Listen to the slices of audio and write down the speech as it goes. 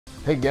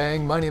Hey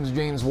gang, my name is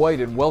James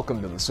White and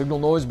welcome to the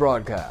Signalnoise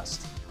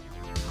broadcast.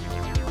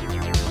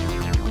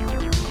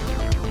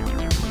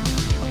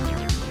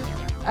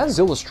 As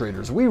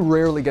illustrators, we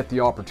rarely get the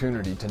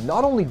opportunity to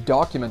not only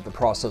document the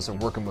process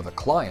of working with a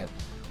client,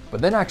 but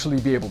then actually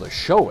be able to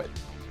show it.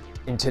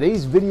 In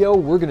today's video,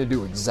 we're going to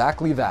do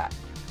exactly that.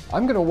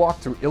 I'm going to walk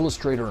through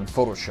Illustrator and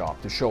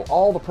Photoshop to show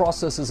all the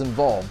processes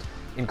involved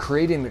in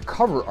creating the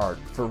cover art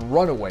for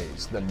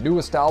RUNAWAYS, the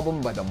newest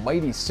album by the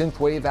mighty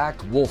Synthwave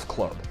act Wolf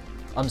Club.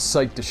 I'm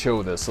psyched to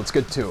show this. Let's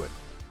get to it.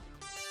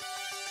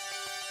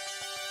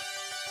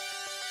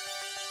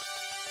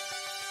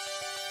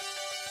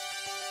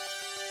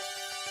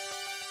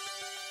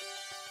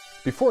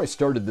 Before I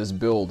started this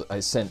build, I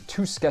sent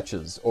 2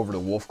 sketches over to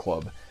Wolf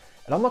Club,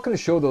 and I'm not going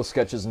to show those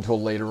sketches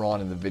until later on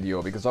in the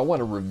video because I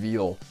want to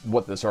reveal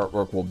what this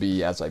artwork will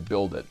be as I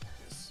build it.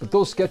 But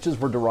those sketches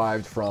were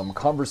derived from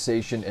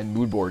conversation and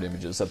mood board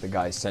images that the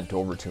guy sent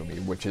over to me,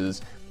 which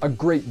is a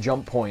great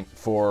jump point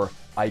for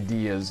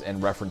ideas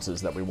and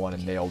references that we want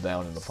to nail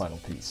down in the final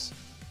piece.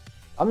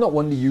 I'm not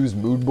one to use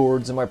mood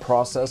boards in my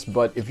process,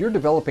 but if you're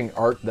developing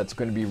art that's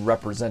going to be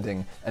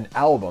representing an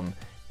album,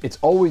 it's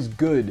always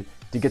good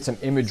to get some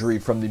imagery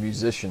from the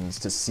musicians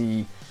to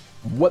see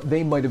what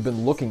they might have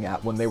been looking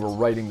at when they were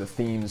writing the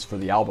themes for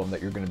the album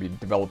that you're going to be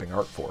developing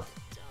art for.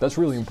 That's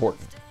really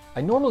important. I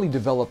normally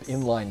develop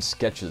inline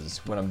sketches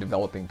when I'm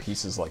developing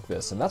pieces like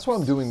this, and that's what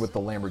I'm doing with the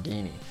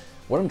Lamborghini.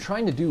 What I'm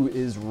trying to do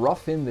is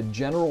rough in the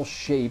general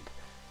shape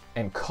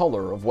and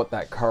color of what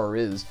that car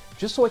is,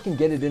 just so I can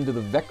get it into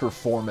the vector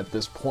form at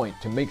this point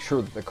to make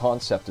sure that the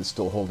concept is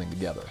still holding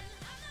together.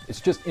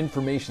 It's just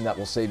information that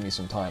will save me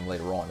some time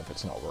later on if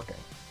it's not working.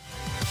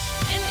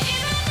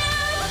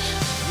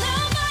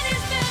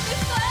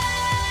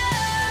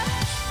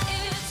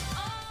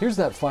 Here's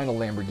that final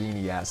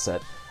Lamborghini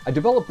asset. I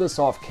developed this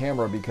off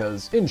camera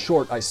because, in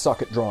short, I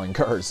suck at drawing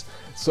cars,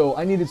 so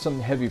I needed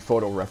some heavy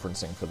photo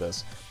referencing for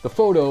this. The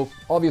photo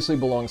obviously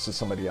belongs to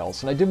somebody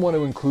else, and I didn't want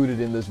to include it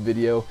in this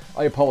video.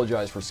 I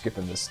apologize for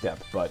skipping this step,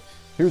 but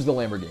here's the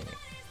Lamborghini.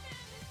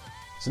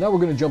 So now we're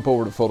going to jump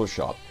over to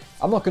Photoshop.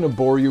 I'm not going to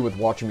bore you with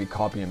watching me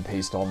copy and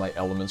paste all my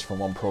elements from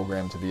one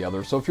program to the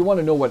other, so if you want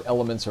to know what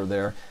elements are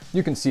there,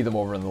 you can see them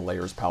over in the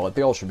Layers palette.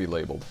 They all should be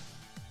labeled.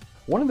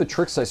 One of the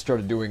tricks I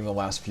started doing in the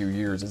last few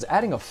years is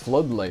adding a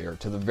flood layer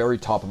to the very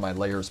top of my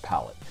Layers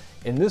palette.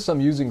 In this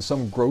I'm using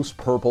some gross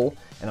purple,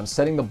 and I'm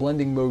setting the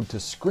blending mode to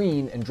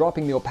screen and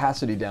dropping the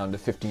opacity down to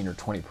 15 or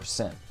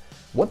 20%.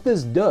 What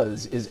this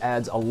does is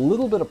adds a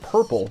little bit of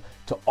purple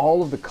to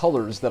all of the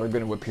colors that are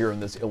going to appear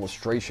in this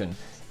illustration,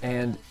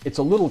 and it's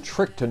a little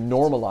trick to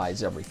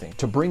normalize everything,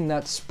 to bring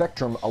that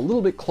spectrum a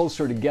little bit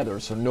closer together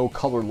so no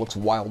color looks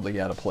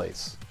wildly out of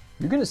place.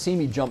 You're going to see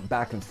me jump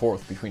back and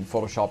forth between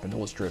Photoshop and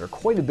Illustrator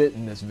quite a bit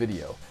in this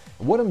video.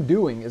 And what I'm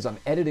doing is I'm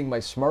editing my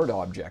smart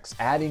objects,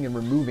 adding and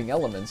removing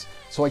elements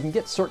so I can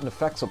get certain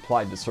effects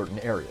applied to certain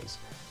areas.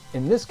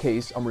 In this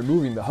case, I'm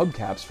removing the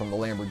hubcaps from the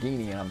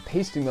Lamborghini and I'm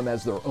pasting them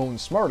as their own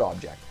smart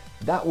object.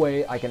 That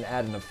way I can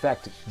add an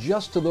effect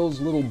just to those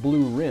little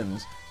blue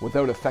rims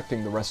without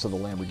affecting the rest of the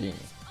Lamborghini.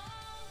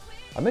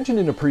 I mentioned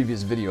in a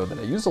previous video that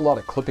I use a lot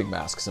of clipping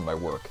masks in my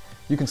work.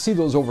 You can see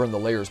those over in the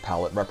Layers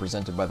palette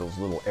represented by those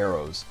little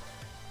arrows.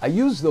 I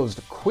use those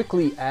to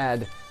quickly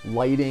add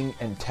lighting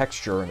and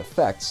texture and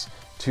effects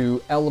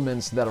to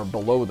elements that are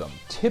below them.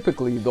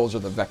 Typically, those are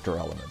the vector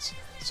elements.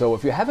 So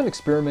if you haven't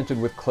experimented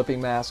with clipping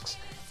masks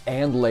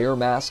and layer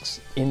masks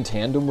in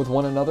tandem with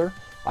one another,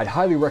 I'd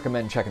highly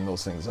recommend checking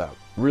those things out.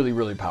 Really,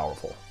 really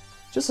powerful.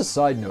 Just a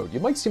side note, you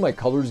might see my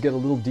colors get a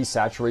little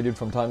desaturated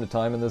from time to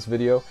time in this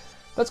video.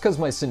 That's because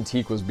my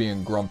Cintiq was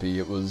being grumpy.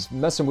 It was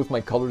messing with my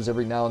colors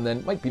every now and then.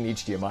 It might be an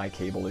HDMI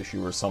cable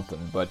issue or something,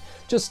 but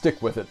just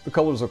stick with it. The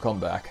colors will come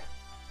back.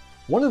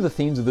 One of the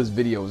themes of this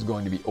video is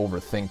going to be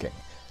overthinking.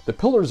 The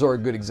pillars are a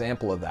good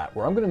example of that,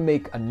 where I'm going to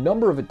make a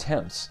number of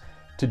attempts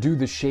to do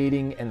the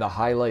shading and the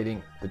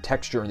highlighting, the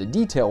texture and the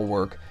detail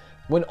work,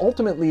 when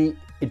ultimately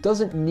it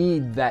doesn't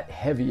need that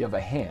heavy of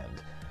a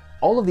hand.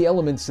 All of the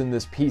elements in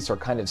this piece are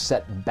kind of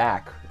set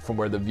back from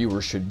where the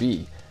viewer should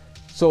be.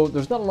 So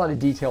there's not a lot of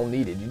detail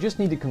needed. You just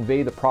need to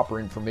convey the proper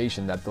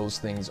information that those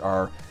things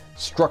are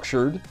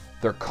structured,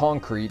 they're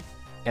concrete,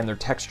 and they're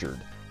textured.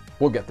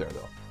 We'll get there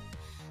though.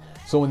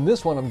 So in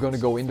this one, I'm going to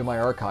go into my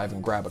archive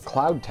and grab a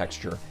cloud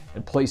texture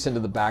and place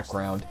into the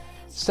background,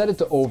 set it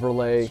to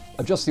overlay,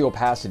 adjust the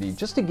opacity,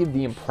 just to give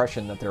the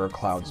impression that there are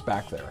clouds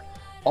back there.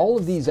 All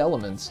of these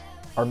elements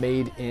are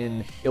made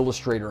in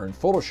Illustrator and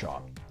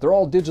Photoshop. They're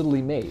all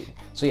digitally made,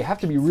 so you have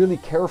to be really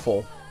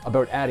careful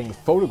about adding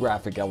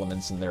photographic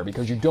elements in there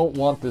because you don't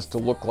want this to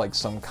look like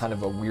some kind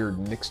of a weird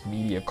mixed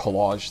media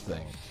collage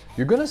thing.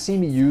 You're going to see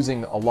me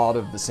using a lot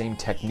of the same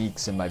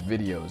techniques in my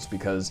videos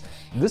because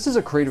this is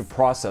a creative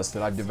process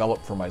that I've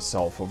developed for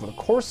myself over the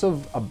course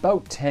of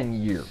about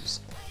 10 years.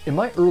 In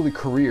my early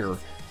career,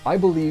 I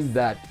believed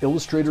that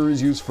Illustrator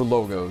is used for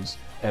logos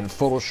and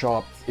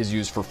Photoshop is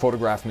used for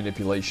photograph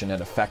manipulation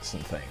and effects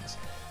and things.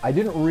 I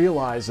didn't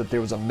realize that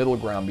there was a middle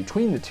ground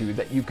between the two,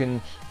 that you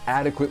can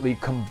adequately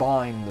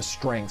combine the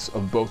strengths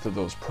of both of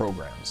those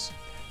programs.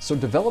 So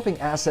developing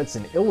assets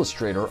in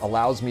Illustrator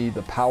allows me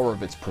the power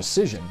of its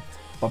precision,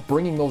 but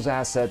bringing those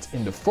assets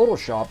into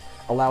Photoshop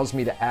allows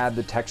me to add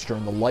the texture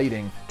and the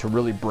lighting to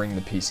really bring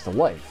the piece to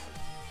life.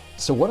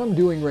 So what I'm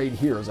doing right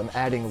here is I'm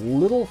adding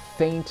little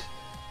faint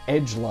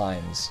edge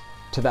lines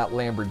to that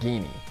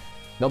Lamborghini.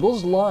 Now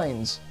those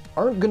lines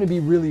aren't going to be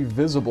really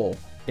visible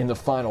in the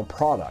final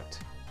product,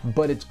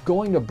 but it's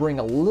going to bring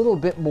a little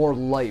bit more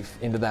life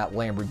into that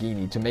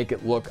Lamborghini to make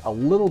it look a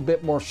little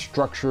bit more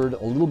structured,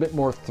 a little bit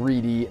more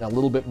 3D, and a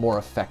little bit more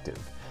effective.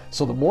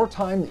 So the more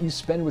time that you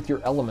spend with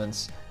your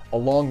elements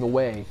along the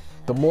way,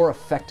 the more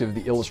effective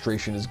the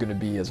illustration is going to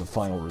be as a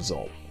final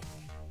result.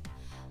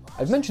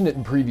 I've mentioned it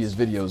in previous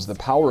videos, the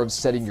power of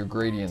setting your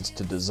gradients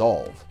to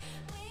dissolve.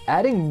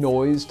 Adding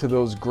noise to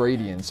those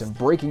gradients and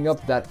breaking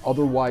up that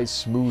otherwise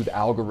smooth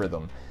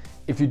algorithm,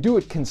 if you do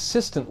it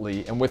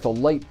consistently and with a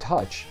light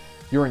touch,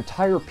 your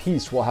entire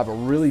piece will have a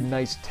really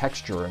nice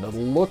texture and it'll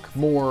look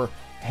more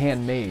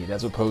handmade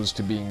as opposed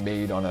to being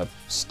made on a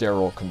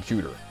sterile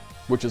computer,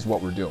 which is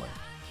what we're doing.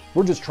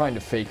 We're just trying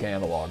to fake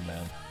analog,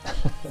 man.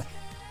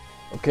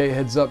 Okay,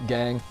 heads up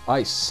gang,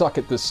 I suck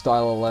at this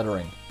style of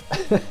lettering.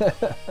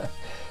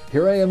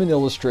 Here I am in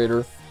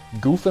Illustrator,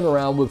 goofing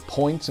around with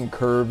points and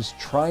curves,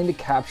 trying to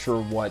capture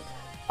what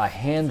a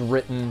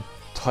handwritten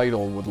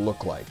title would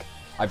look like.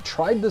 I've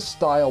tried this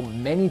style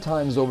many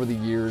times over the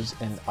years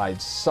and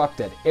I've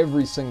sucked at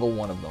every single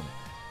one of them.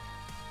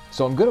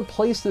 So I'm going to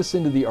place this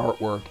into the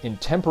artwork in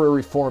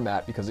temporary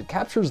format because it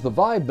captures the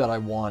vibe that I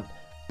want,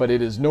 but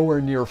it is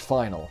nowhere near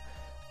final.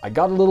 I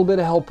got a little bit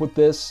of help with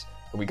this,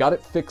 and we got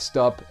it fixed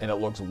up, and it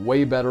looks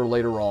way better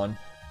later on.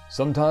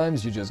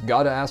 Sometimes you just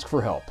gotta ask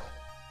for help.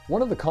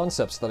 One of the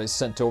concepts that I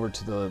sent over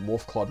to the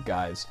Wolf Club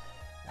guys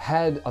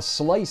had a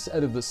slice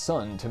out of the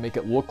sun to make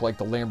it look like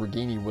the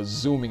Lamborghini was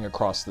zooming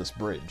across this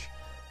bridge.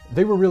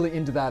 They were really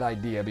into that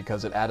idea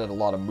because it added a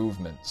lot of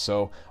movement,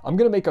 so I'm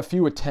gonna make a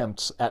few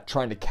attempts at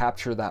trying to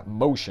capture that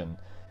motion.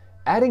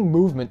 Adding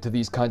movement to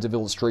these kinds of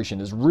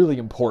illustration is really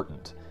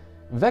important.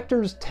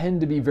 Vectors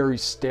tend to be very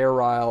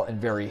sterile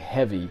and very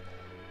heavy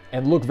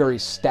and look very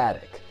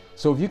static.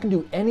 So if you can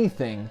do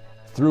anything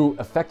through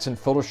effects in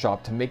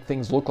Photoshop to make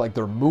things look like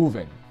they're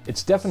moving,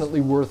 it's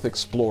definitely worth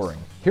exploring.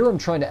 Here I'm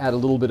trying to add a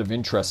little bit of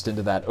interest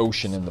into that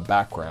ocean in the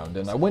background,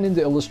 and I went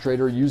into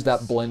Illustrator, used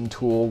that blend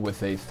tool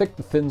with a thick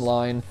to thin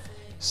line,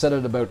 set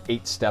it about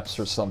 8 steps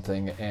or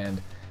something,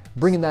 and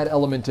bringing that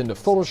element into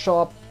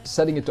Photoshop,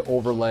 setting it to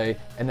overlay,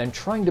 and then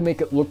trying to make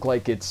it look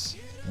like it's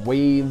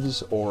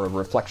waves or a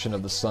reflection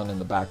of the sun in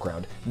the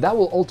background. That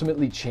will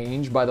ultimately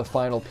change by the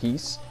final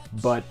piece,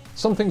 but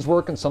some things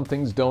work and some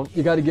things don't.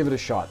 You gotta give it a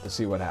shot to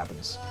see what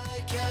happens.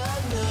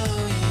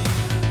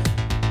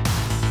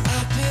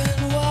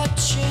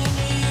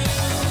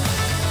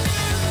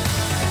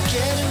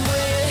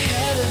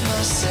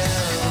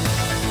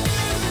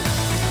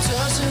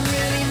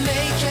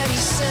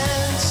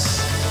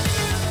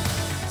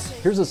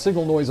 Here's a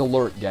Signalnoise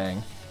alert,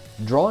 gang.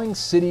 Drawing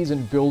cities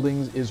and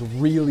buildings is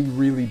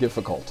really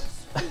difficult.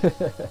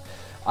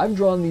 I've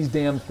drawn these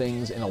damn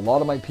things in a lot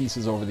of my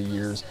pieces over the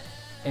years,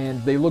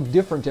 and they look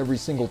different every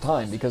single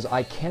time because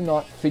I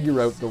cannot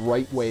figure out the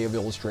right way of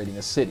illustrating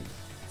a city.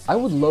 I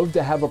would love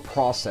to have a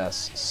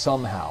process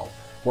somehow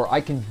where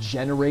I can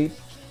generate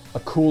a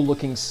cool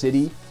looking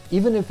city,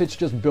 even if it's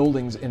just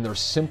buildings in their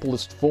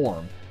simplest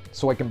form,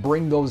 so I can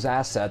bring those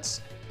assets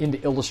into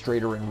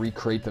Illustrator and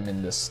recreate them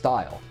in this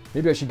style.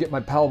 Maybe I should get my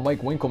pal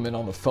Mike Winkleman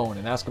on the phone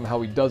and ask him how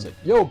he does it.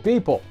 Yo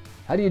people,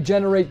 how do you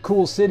generate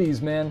cool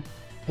cities, man?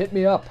 Hit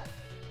me up.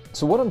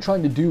 So what I'm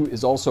trying to do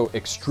is also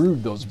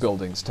extrude those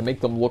buildings to make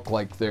them look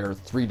like they're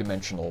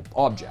three-dimensional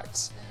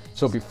objects.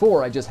 So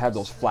before I just had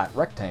those flat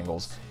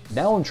rectangles,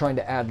 now I'm trying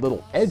to add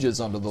little edges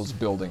onto those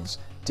buildings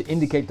to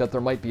indicate that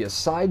there might be a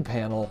side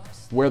panel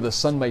where the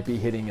sun might be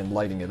hitting and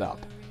lighting it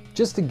up,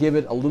 just to give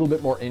it a little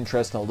bit more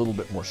interest and a little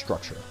bit more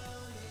structure.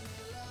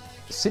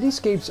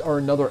 Cityscapes are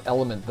another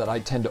element that I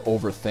tend to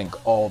overthink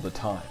all the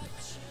time.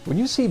 When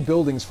you see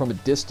buildings from a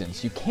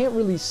distance, you can't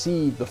really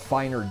see the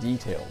finer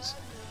details.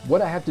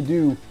 What I have to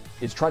do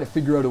is try to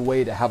figure out a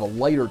way to have a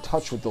lighter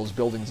touch with those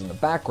buildings in the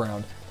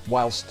background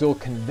while still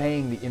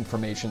conveying the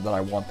information that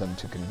I want them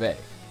to convey.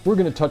 We're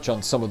going to touch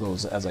on some of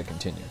those as I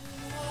continue.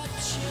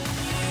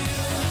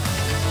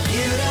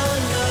 You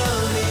don't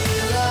know me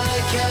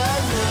like I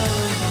know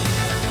you.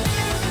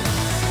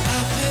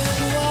 I've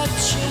been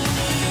watching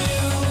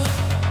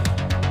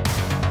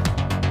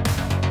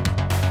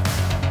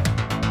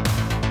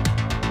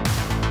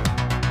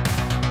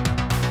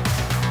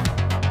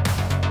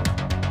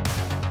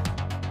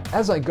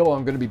As I go,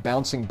 I'm going to be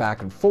bouncing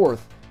back and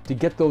forth to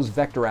get those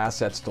vector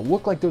assets to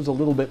look like there's a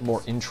little bit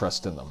more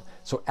interest in them.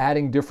 So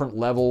adding different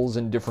levels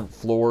and different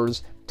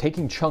floors,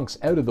 taking chunks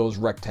out of those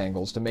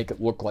rectangles to make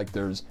it look like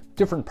there's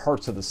different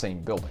parts of the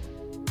same building.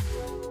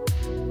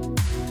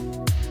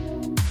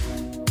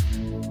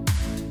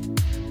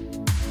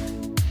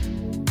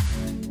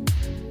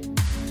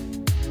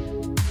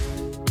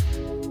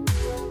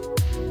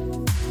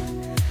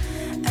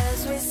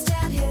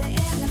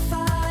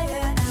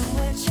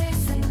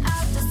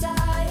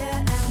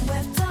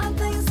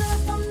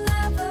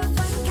 Never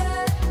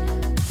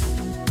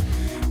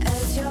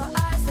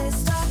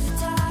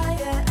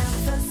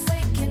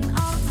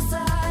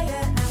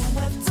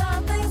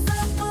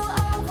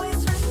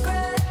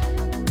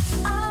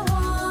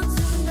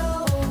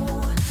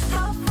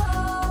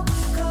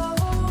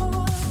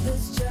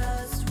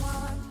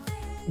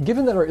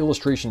given that our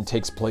illustration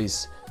takes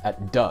place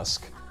at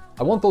dusk,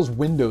 I want those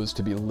windows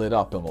to be lit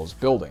up in those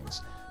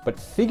buildings. But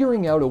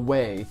figuring out a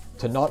way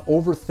to not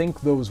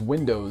overthink those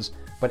windows,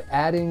 but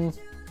adding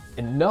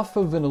enough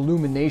of an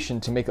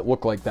illumination to make it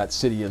look like that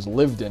city is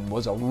lived in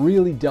was a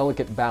really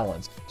delicate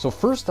balance. So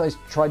first I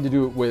tried to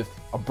do it with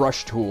a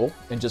brush tool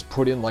and just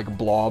put in like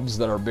blobs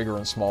that are bigger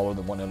and smaller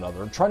than one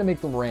another and try to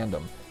make them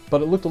random.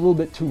 But it looked a little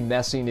bit too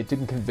messy and it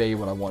didn't convey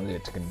what I wanted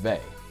it to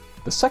convey.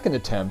 The second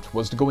attempt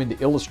was to go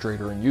into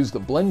Illustrator and use the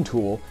blend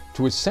tool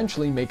to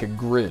essentially make a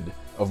grid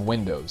of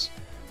windows.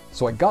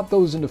 So I got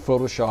those into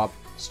Photoshop,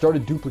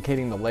 started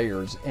duplicating the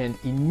layers, and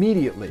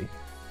immediately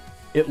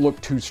it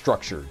looked too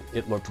structured.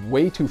 It looked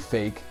way too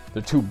fake.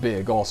 They're too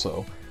big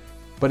also.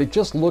 But it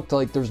just looked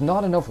like there's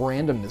not enough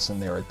randomness in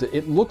there.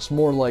 It looks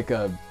more like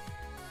a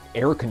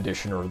air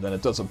conditioner than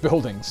it does a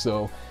building.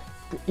 So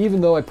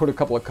even though I put a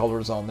couple of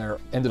colors on there,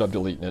 ended up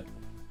deleting it.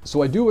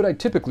 So I do what I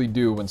typically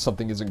do when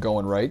something isn't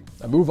going right.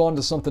 I move on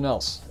to something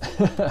else.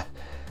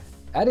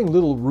 Adding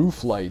little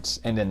roof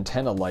lights and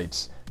antenna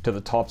lights to the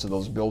tops of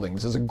those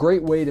buildings is a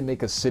great way to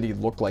make a city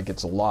look like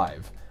it's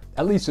alive.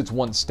 At least it's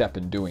one step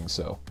in doing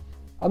so.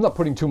 I'm not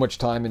putting too much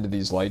time into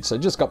these lights. I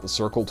just got the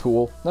circle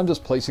tool. I'm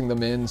just placing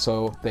them in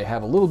so they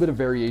have a little bit of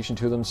variation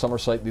to them. Some are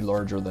slightly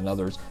larger than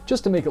others,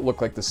 just to make it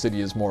look like the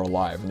city is more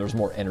alive and there's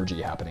more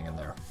energy happening in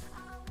there.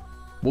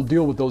 We'll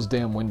deal with those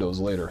damn windows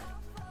later.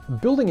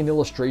 Building an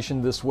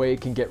illustration this way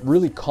can get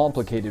really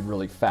complicated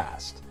really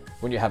fast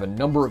when you have a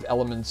number of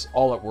elements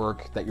all at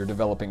work that you're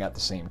developing at the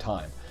same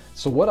time.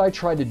 So what I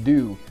try to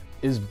do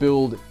is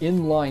build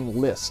inline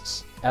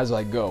lists as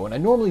I go, and I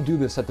normally do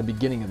this at the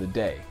beginning of the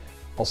day.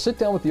 I'll sit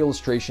down with the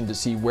illustration to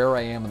see where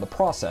I am in the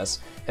process,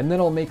 and then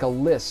I'll make a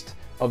list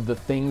of the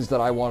things that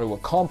I want to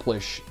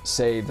accomplish,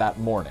 say, that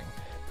morning.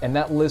 And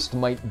that list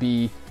might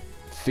be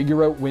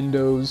figure out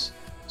windows,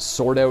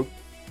 sort out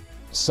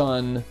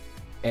sun,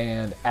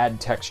 and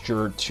add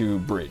texture to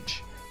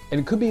bridge. And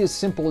it could be as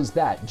simple as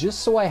that,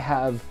 just so I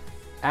have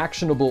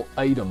actionable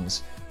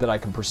items that I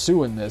can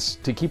pursue in this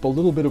to keep a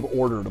little bit of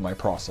order to my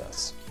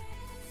process.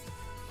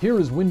 Here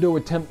is window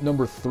attempt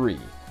number 3.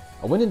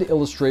 I went into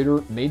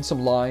Illustrator, made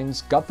some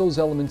lines, got those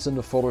elements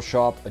into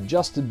Photoshop,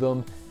 adjusted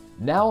them.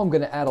 Now I'm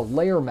going to add a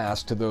layer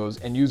mask to those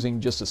and using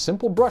just a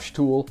simple brush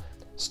tool,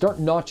 start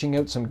notching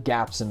out some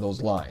gaps in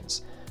those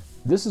lines.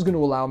 This is going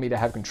to allow me to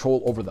have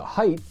control over the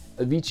height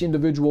of each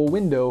individual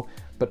window,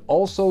 but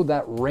also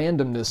that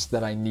randomness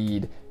that I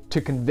need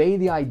to convey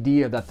the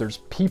idea that there's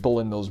people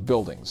in those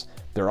buildings.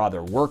 They're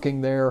either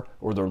working there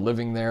or they're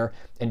living there,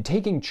 and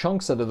taking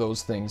chunks out of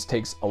those things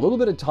takes a little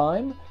bit of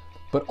time,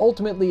 but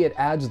ultimately it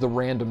adds the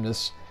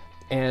randomness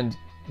and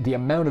the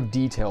amount of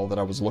detail that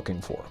I was looking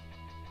for.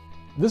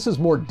 This is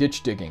more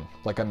ditch digging,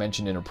 like I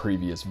mentioned in a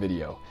previous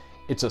video.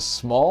 It's a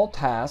small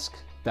task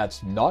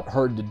that's not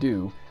hard to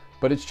do,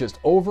 but it's just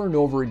over and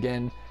over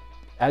again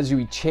as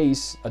you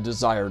chase a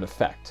desired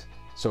effect.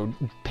 So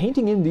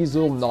painting in these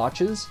little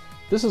notches,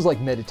 this is like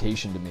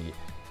meditation to me.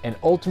 And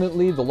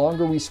ultimately, the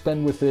longer we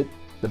spend with it,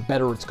 the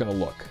better it's gonna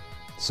look.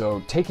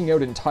 So taking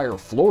out entire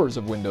floors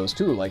of windows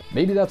too, like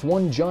maybe that's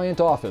one giant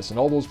office and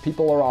all those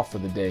people are off for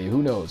the day,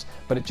 who knows?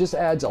 But it just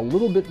adds a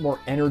little bit more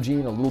energy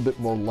and a little bit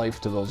more life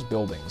to those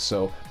buildings.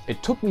 So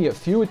it took me a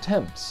few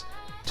attempts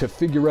to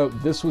figure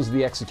out this was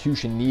the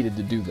execution needed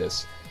to do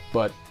this,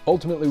 but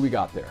ultimately we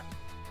got there.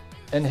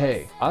 And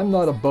hey, I'm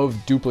not above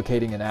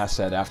duplicating an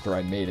asset after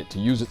I made it to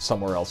use it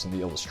somewhere else in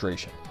the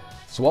illustration.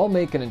 So I'll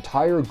make an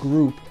entire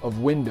group of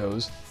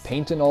windows,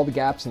 paint in all the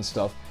gaps and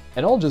stuff,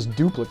 and I'll just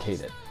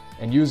duplicate it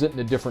and use it in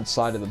a different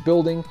side of the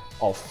building.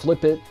 I'll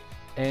flip it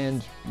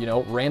and,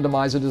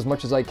 randomize it as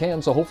much as I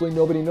can so hopefully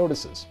nobody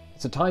notices.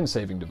 It's a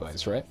time-saving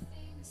device, right?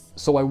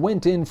 So I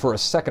went in for a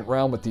second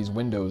round with these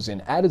windows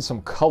and added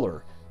some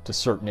color to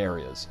certain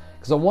areas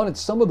because I wanted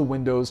some of the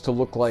windows to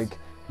look like,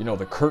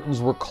 the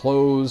curtains were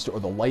closed or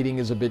the lighting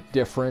is a bit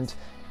different.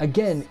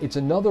 Again, it's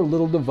another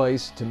little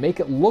device to make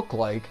it look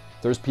like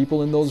there's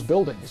people in those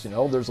buildings,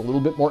 there's a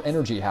little bit more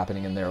energy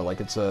happening in there, like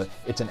it's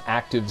an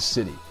active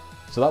city.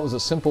 So that was a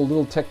simple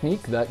little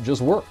technique that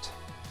just worked.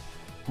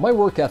 My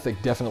work ethic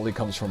definitely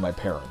comes from my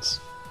parents.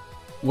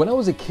 When I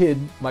was a kid,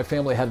 my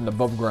family had an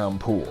above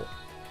ground pool,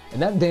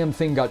 and that damn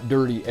thing got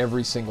dirty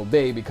every single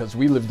day because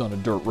we lived on a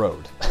dirt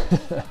road.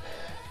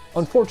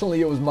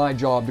 Unfortunately, it was my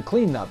job to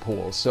clean that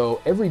pool, so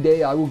every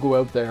day I would go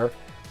out there,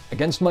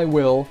 against my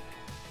will,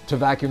 to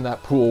vacuum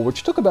that pool,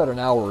 which took about an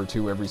hour or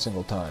two every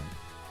single time.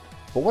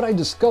 But what I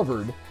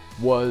discovered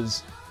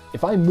was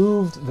if I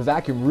moved the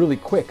vacuum really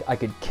quick, I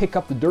could kick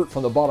up the dirt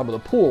from the bottom of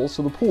the pool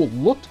so the pool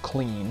looked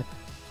clean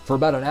for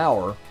about an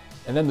hour,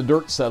 and then the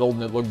dirt settled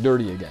and it looked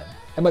dirty again.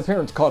 And my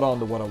parents caught on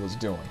to what I was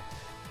doing.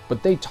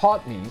 But they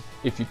taught me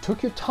if you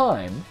took your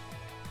time,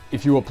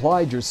 if you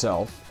applied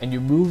yourself, and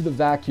you moved the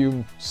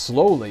vacuum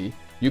slowly,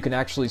 you can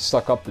actually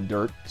suck up the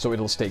dirt so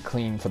it'll stay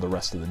clean for the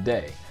rest of the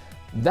day.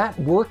 That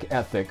work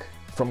ethic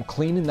from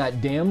cleaning that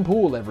damn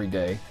pool every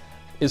day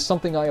is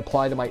something I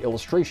apply to my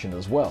illustration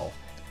as well.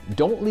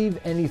 Don't leave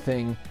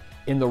anything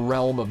in the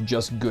realm of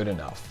just good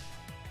enough.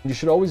 You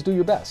should always do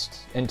your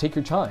best and take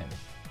your time.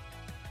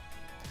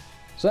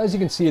 So as you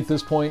can see at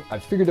this point, I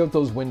figured out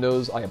those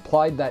windows, I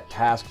applied that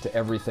task to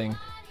everything.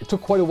 It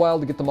took quite a while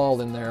to get them all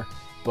in there,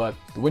 but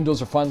the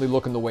windows are finally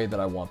looking the way that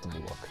I want them to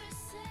look.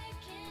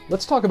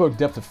 Let's talk about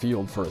depth of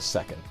field for a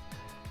second.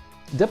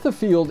 Depth of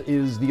field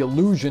is the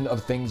illusion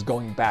of things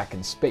going back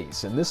in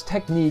space, and this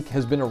technique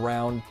has been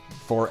around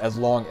for as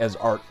long as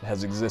art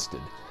has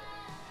existed.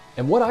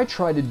 And what I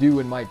try to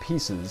do in my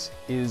pieces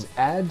is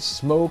add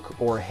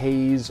smoke or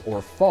haze or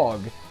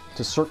fog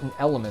to certain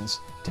elements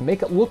to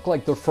make it look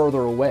like they're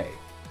further away.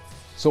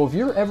 So if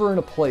you're ever in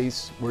a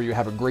place where you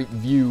have a great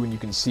view and you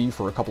can see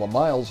for a couple of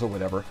miles or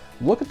whatever,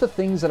 look at the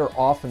things that are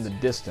off in the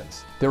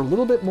distance. They're a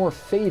little bit more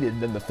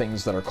faded than the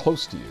things that are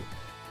close to you.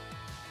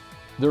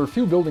 There are a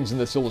few buildings in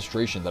this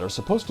illustration that are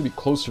supposed to be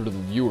closer to the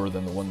viewer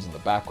than the ones in the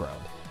background.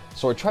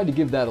 So I tried to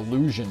give that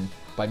illusion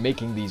by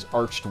making these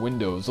arched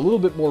windows a little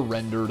bit more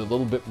rendered, a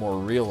little bit more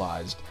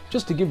realized,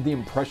 just to give the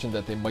impression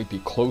that they might be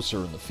closer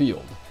in the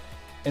field.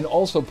 And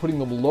also putting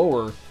them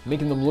lower,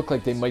 making them look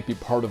like they might be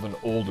part of an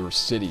older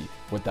city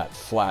with that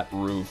flat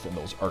roof and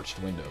those arched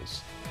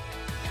windows.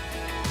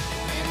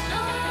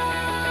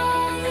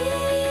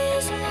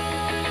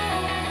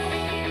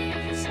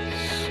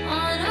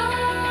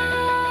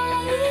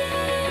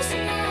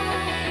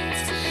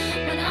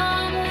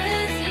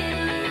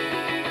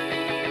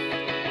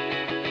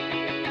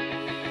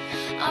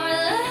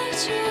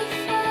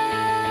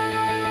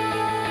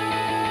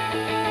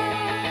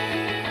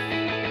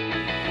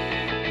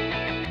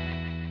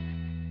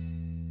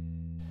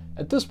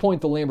 At this point,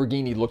 the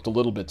Lamborghini looked a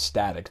little bit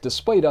static,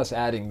 despite us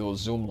adding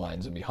those zoom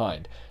lines in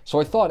behind. So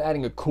I thought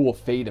adding a cool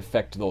fade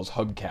effect to those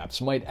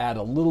hubcaps might add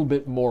a little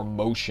bit more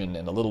motion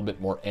and a little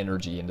bit more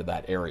energy into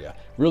that area.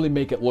 Really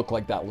make it look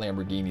like that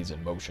Lamborghini's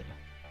in motion.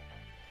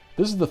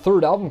 This is the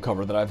third album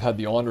cover that I've had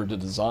the honor to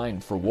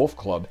design for Wolf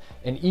Club,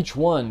 and each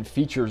one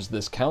features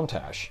this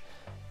Countach.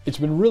 It's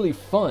been really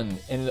fun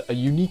and a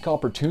unique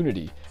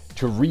opportunity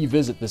to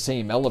revisit the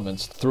same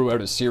elements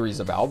throughout a series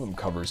of album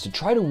covers to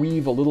try to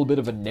weave a little bit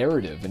of a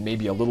narrative and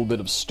maybe a little bit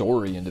of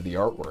story into the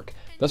artwork.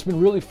 That's been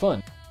really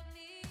fun.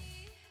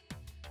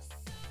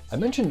 I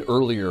mentioned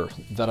earlier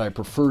that I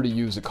prefer to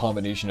use a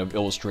combination of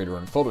Illustrator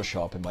and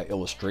Photoshop in my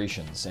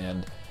illustrations,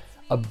 and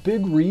a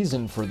big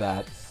reason for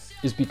that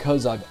is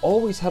because I've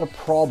always had a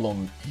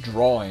problem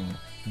drawing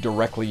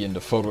directly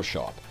into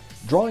Photoshop.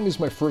 Drawing is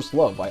my first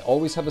love. I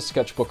always have a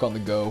sketchbook on the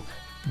go,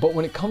 but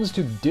when it comes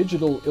to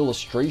digital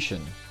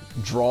illustration,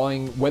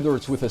 drawing, whether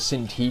it's with a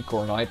Cintiq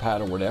or an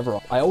iPad or whatever,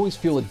 I always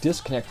feel a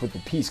disconnect with the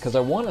piece because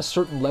I want a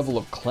certain level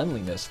of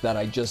cleanliness that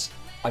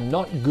I'm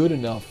not good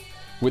enough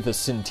with a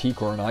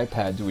Cintiq or an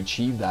iPad to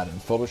achieve that in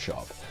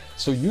Photoshop.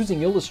 So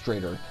using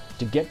Illustrator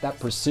to get that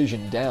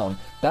precision down,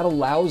 that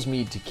allows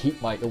me to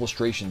keep my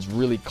illustrations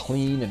really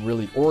clean and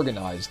really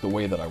organized the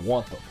way that I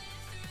want them.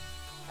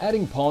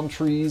 Adding palm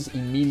trees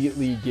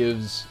immediately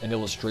gives an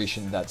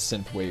illustration that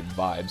synthwave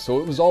vibe, so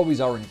it was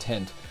always our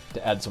intent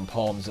to add some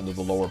palms into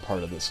the lower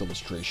part of this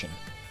illustration.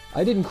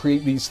 I didn't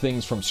create these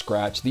things from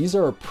scratch. These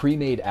are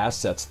pre-made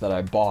assets that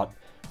I bought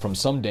from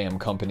some damn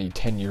company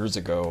 10 years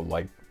ago,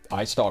 like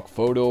iStock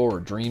Photo or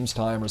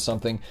Dreamstime or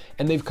something,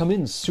 and they've come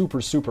in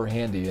super, super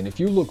handy. And if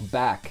you look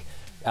back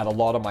at a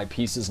lot of my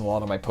pieces and a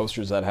lot of my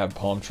posters that have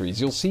palm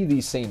trees, you'll see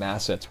these same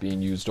assets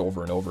being used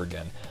over and over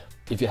again.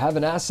 If you have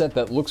an asset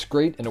that looks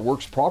great and it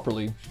works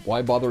properly,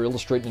 why bother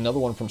illustrating another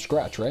one from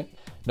scratch, right?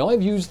 Now,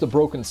 I've used the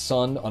broken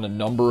sun on a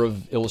number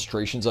of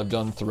illustrations I've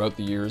done throughout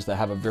the years that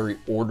have a very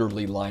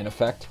orderly line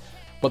effect,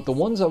 but the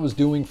ones I was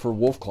doing for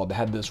Wolf Club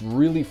had this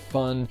really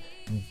fun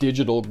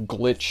digital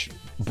glitch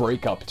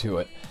breakup to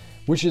it,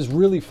 which is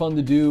really fun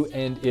to do,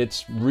 and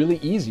it's really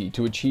easy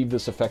to achieve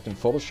this effect in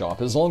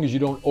Photoshop as long as you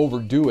don't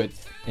overdo it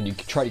and you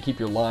try to keep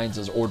your lines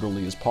as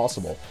orderly as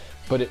possible.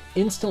 But it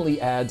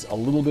instantly adds a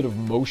little bit of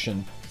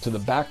motion to the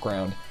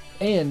background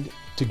and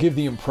to give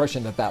the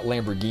impression that that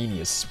Lamborghini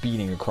is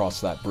speeding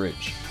across that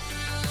bridge.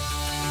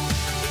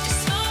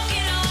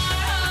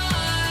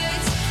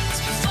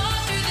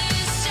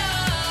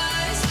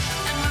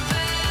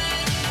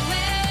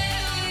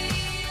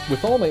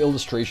 With all my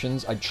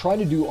illustrations, I try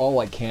to do all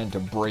I can to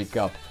break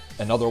up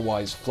an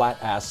otherwise flat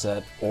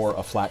asset or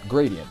a flat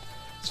gradient.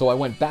 So I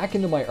went back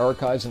into my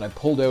archives and I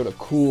pulled out a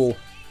cool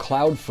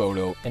cloud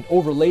photo and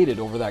overlaid it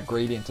over that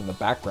gradient in the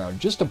background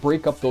just to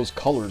break up those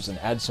colors and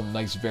add some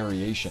nice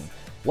variation.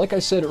 Like I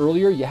said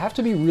earlier, you have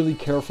to be really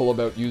careful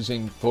about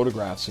using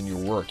photographs in your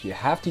work. You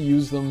have to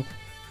use them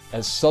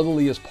as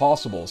subtly as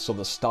possible so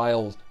the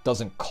style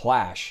doesn't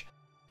clash.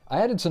 I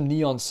added some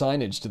neon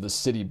signage to the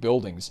city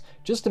buildings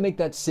just to make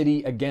that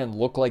city again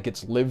look like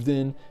it's lived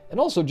in, and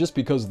also just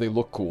because they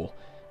look cool.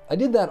 I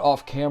did that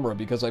off camera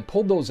because I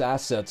pulled those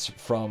assets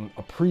from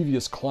a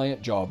previous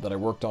client job that I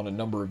worked on a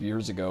number of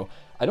years ago.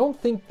 I don't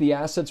think the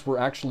assets were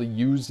actually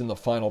used in the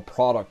final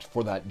product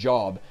for that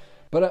job,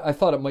 but I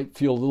thought it might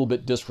feel a little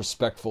bit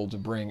disrespectful to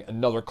bring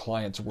another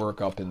client's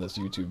work up in this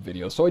YouTube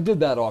video, so I did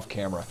that off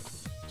camera.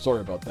 Sorry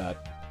about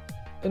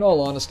that. In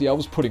all honesty, I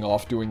was putting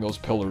off doing those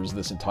pillars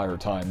this entire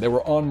time. They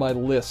were on my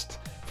list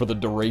for the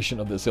duration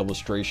of this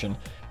illustration,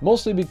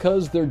 mostly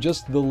because they're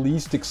just the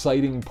least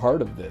exciting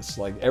part of this.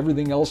 Like,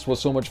 everything else was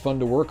so much fun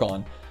to work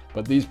on,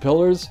 but these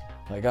pillars,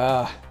 like,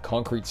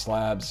 concrete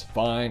slabs,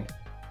 fine,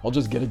 I'll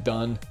just get it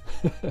done.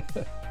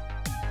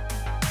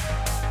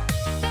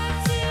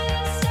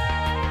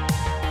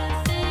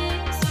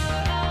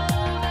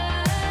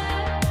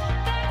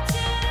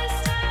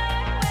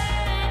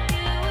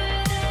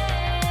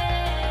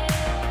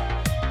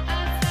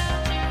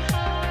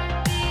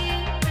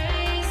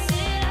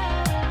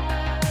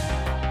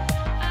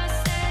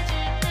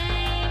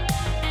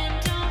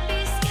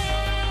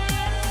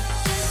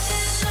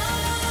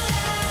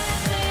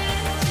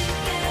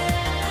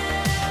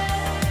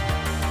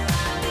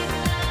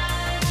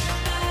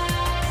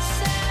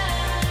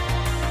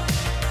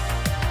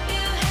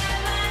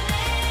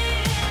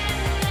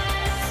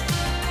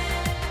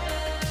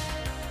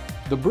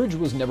 The bridge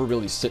was never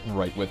really sitting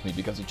right with me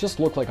because it just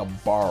looked like a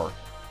bar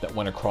that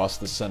went across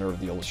the center of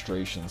the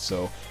illustration.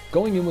 So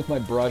going in with my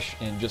brush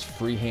and just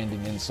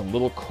freehanding in some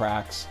little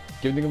cracks,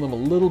 giving them a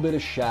little bit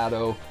of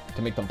shadow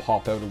to make them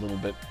pop out a little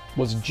bit,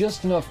 was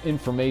just enough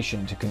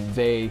information to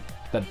convey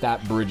that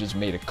that bridge is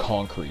made of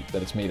concrete,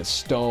 that it's made of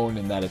stone,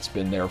 and that it's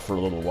been there for a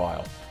little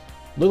while.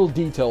 Little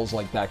details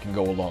like that can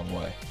go a long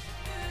way.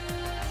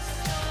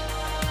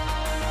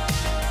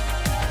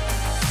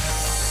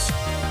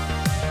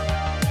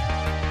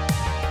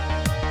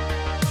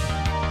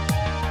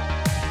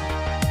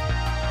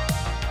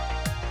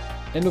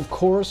 And of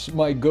course,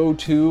 my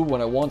go-to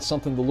when I want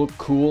something to look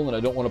cool and I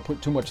don't want to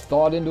put too much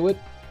thought into it,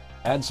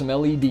 add some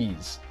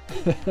LEDs.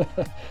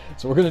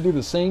 So we're going to do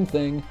the same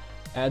thing,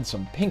 add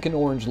some pink and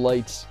orange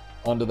lights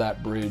onto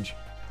that bridge,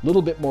 a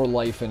little bit more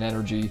life and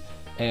energy,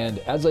 and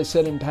as I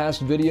said in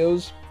past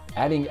videos,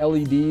 adding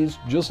LEDs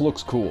just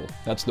looks cool.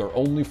 That's their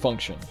only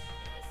function.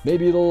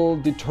 Maybe it'll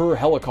deter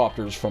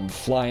helicopters from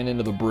flying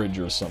into the bridge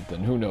or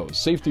something, who knows?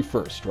 Safety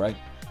first, right?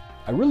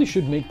 I really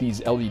should make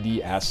these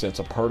LED assets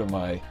a part of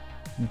my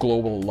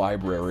global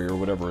library or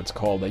whatever it's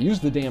called. I use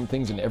the damn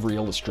things in every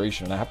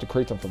illustration and I have to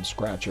create them from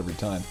scratch every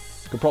time.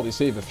 Could probably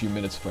save a few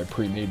minutes if I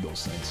pre-made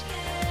those things.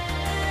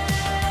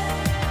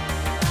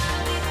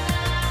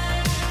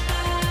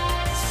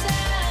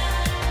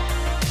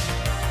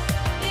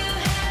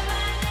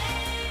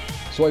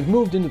 So I've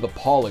moved into the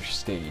polish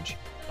stage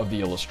of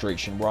the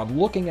illustration where I'm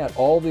looking at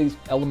all these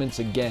elements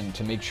again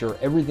to make sure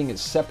everything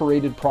is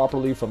separated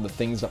properly from the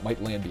things that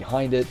might land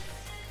behind it.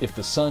 If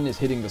the sun is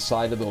hitting the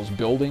side of those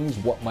buildings,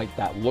 what might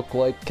that look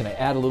like? Can I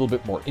add a little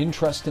bit more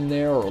interest in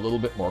there, or a little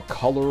bit more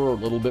color, or a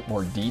little bit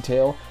more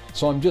detail?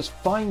 So I'm just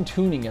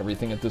fine-tuning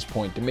everything at this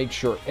point to make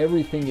sure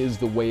everything is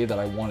the way that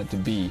I want it to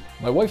be.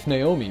 My wife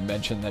Naomi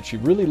mentioned that she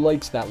really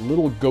likes that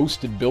little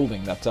ghosted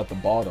building that's at the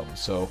bottom.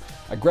 So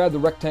I grabbed the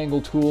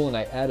rectangle tool and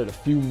I added a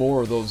few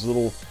more of those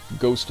little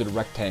ghosted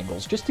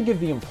rectangles just to give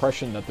the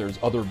impression that there's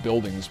other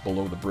buildings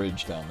below the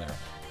bridge down there.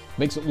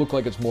 Makes it look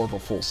like it's more of a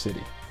full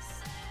city.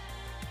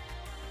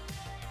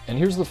 And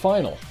here's the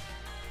final.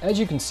 As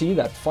you can see,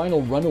 that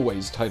final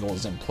RUNAWAYS title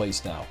is in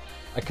place now.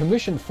 I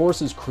commissioned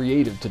Forces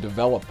Creative to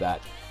develop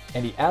that,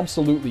 and he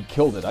absolutely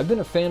killed it. I've been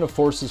a fan of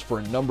Forces for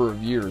a number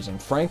of years,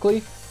 and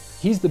frankly,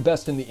 he's the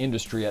best in the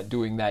industry at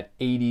doing that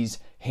 80s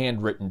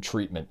handwritten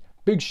treatment.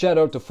 Big shout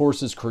out to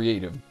Forces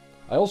Creative.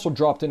 I also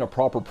dropped in a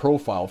proper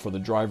profile for the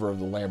driver of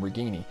the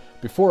Lamborghini.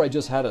 Before I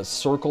just had a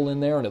circle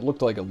in there and it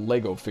looked like a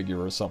Lego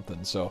figure or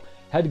something, so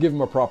had to give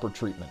him a proper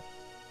treatment.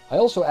 I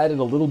also added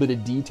a little bit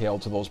of detail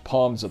to those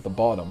palms at the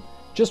bottom.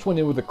 Just went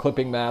in with a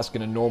clipping mask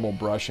and a normal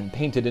brush and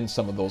painted in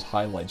some of those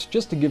highlights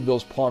just to give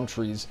those palm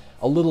trees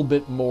a little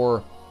bit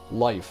more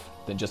life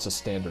than just a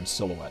standard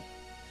silhouette.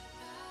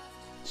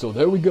 So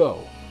there we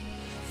go.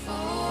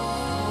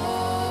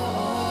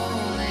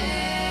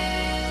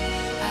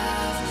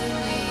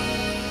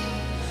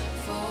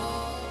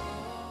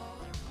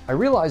 I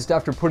realized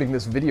after putting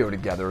this video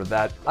together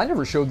that I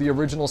never showed the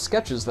original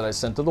sketches that I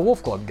sent to the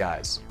Wolf Club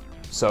guys.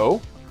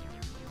 So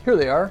here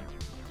they are,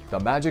 the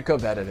magic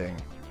of editing.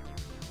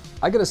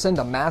 I gotta send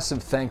a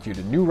massive thank you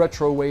to New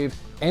Retro Wave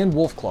and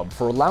Wolf Club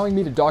for allowing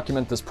me to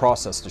document this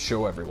process to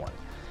show everyone.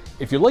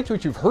 If you liked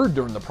what you've heard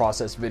during the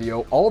process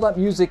video, all that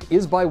music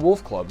is by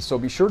Wolf Club, so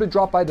be sure to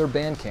drop by their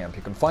Bandcamp.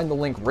 You can find the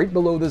link right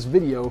below this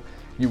video.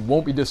 You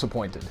won't be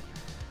disappointed.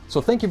 So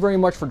thank you very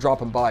much for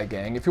dropping by,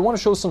 gang. If you want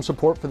to show some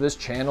support for this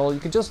channel, you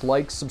can just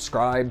like,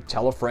 subscribe,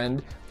 tell a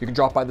friend. You can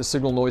drop by the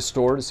Signalnoise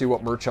store to see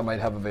what merch I might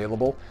have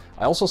available.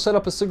 I also set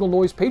up a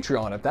Signalnoise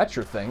Patreon if that's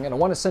your thing, and I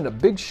want to send a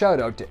big shout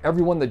out to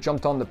everyone that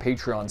jumped on the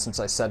Patreon since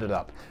I set it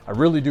up. I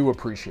really do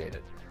appreciate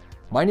it.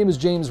 My name is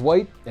James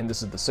White, and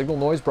this is the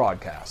Signalnoise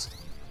broadcast.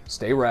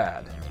 Stay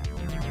rad.